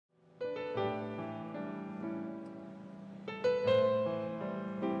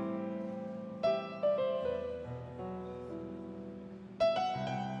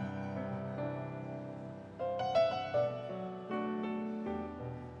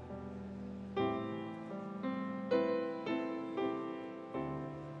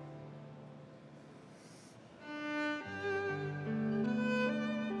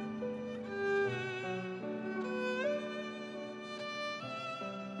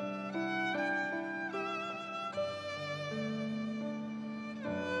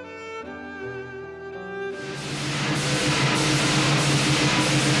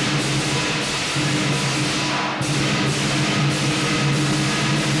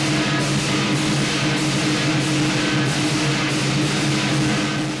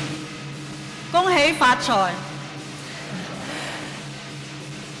喜發財.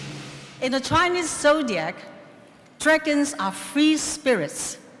 In the Chinese zodiac, dragons are free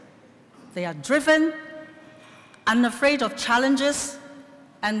spirits. They are driven, unafraid of challenges,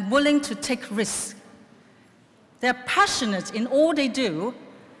 and willing to take risks. They are passionate in all they do,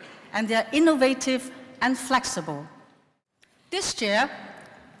 and they are innovative and flexible. This year,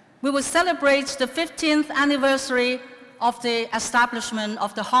 we will celebrate the 15th anniversary of the establishment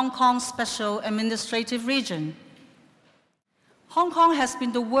of the Hong Kong Special Administrative Region. Hong Kong has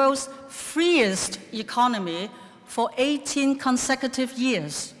been the world's freest economy for 18 consecutive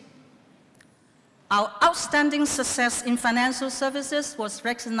years. Our outstanding success in financial services was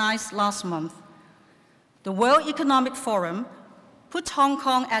recognized last month. The World Economic Forum put Hong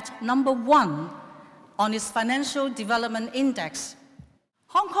Kong at #1 on its Financial Development Index.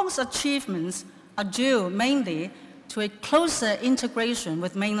 Hong Kong's achievements are due mainly to a closer integration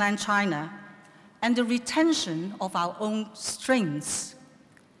with mainland China and the retention of our own strengths.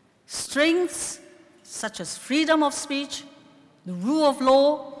 Strengths such as freedom of speech, the rule of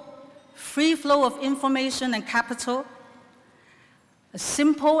law, free flow of information and capital, a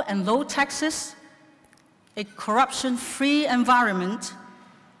simple and low taxes, a corruption-free environment,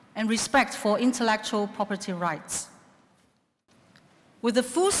 and respect for intellectual property rights. With the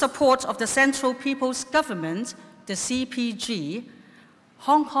full support of the Central People's Government, the CPG,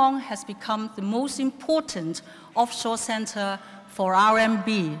 Hong Kong has become the most important offshore center for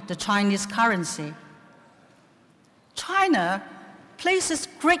RMB, the Chinese currency. China places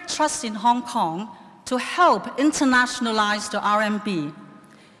great trust in Hong Kong to help internationalize the RMB,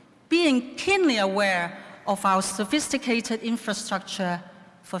 being keenly aware of our sophisticated infrastructure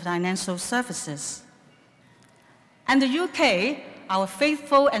for financial services. And the UK, our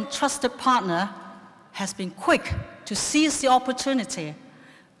faithful and trusted partner, has been quick to seize the opportunity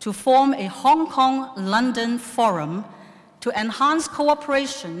to form a Hong Kong-London forum to enhance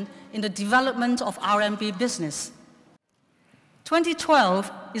cooperation in the development of RMB business. 2012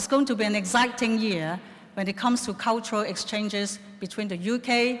 is going to be an exciting year when it comes to cultural exchanges between the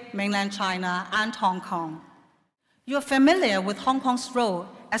UK, mainland China, and Hong Kong. You are familiar with Hong Kong's role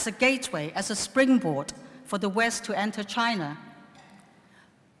as a gateway, as a springboard for the West to enter China.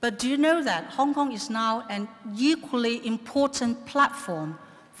 But do you know that Hong Kong is now an equally important platform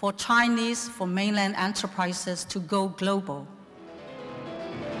for Chinese, for mainland enterprises to go global?